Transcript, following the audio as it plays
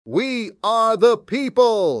We are the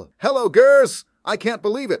people! Hello, Gers! I can't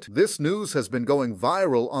believe it. This news has been going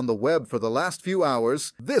viral on the web for the last few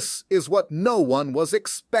hours. This is what no one was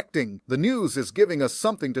expecting. The news is giving us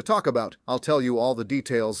something to talk about. I'll tell you all the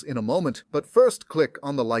details in a moment, but first click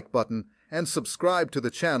on the like button and subscribe to the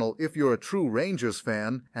channel if you're a true Rangers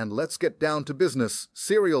fan, and let's get down to business.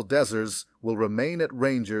 Cyril Dessers will remain at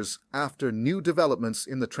Rangers after new developments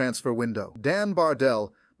in the transfer window. Dan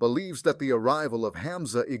Bardell believes that the arrival of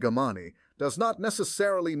Hamza Igamani does not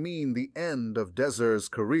necessarily mean the end of Dessers'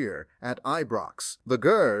 career at Ibrox. The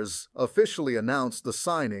Gers officially announced the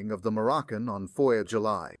signing of the Moroccan on 4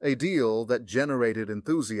 July, a deal that generated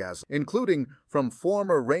enthusiasm, including from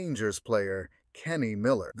former Rangers player Kenny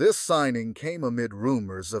Miller. This signing came amid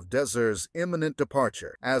rumors of Dessers' imminent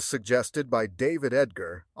departure, as suggested by David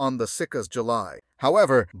Edgar on the 6th July.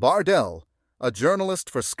 However, Bardell, a journalist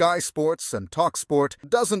for Sky Sports and TalkSport,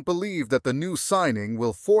 doesn't believe that the new signing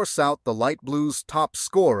will force out the Light Blues' top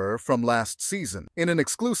scorer from last season. In an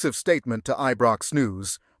exclusive statement to Ibrox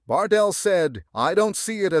News, Bardell said, "I don't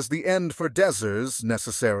see it as the end for Dessers,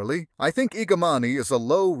 necessarily. I think Igamani is a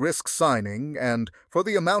low-risk signing, and for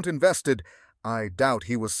the amount invested, I doubt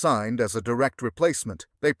he was signed as a direct replacement.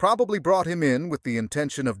 They probably brought him in with the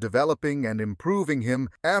intention of developing and improving him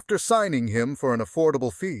after signing him for an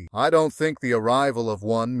affordable fee. I don't think the arrival of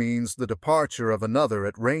one means the departure of another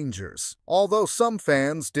at Rangers." Although some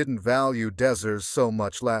fans didn't value Dessers so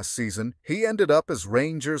much last season, he ended up as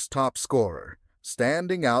Rangers' top scorer,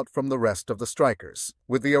 standing out from the rest of the strikers.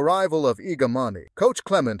 With the arrival of Igamani, Coach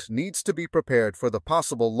Clement needs to be prepared for the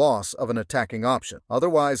possible loss of an attacking option.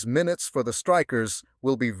 Otherwise, minutes for the strikers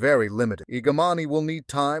will be very limited. Igamani will need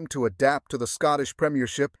time to adapt to the Scottish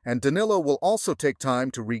Premiership, and Danilo will also take time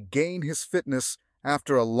to regain his fitness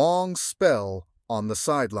after a long spell on the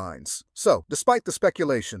sidelines. So, despite the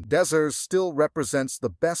speculation, Dessers still represents the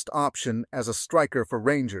best option as a striker for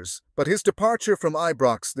Rangers, but his departure from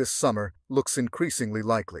Ibrox this summer looks increasingly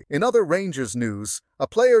likely. In other Rangers news, a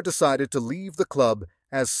player decided to leave the club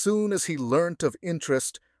as soon as he learnt of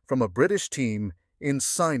interest from a British team in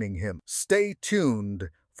signing him. Stay tuned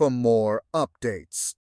for more updates.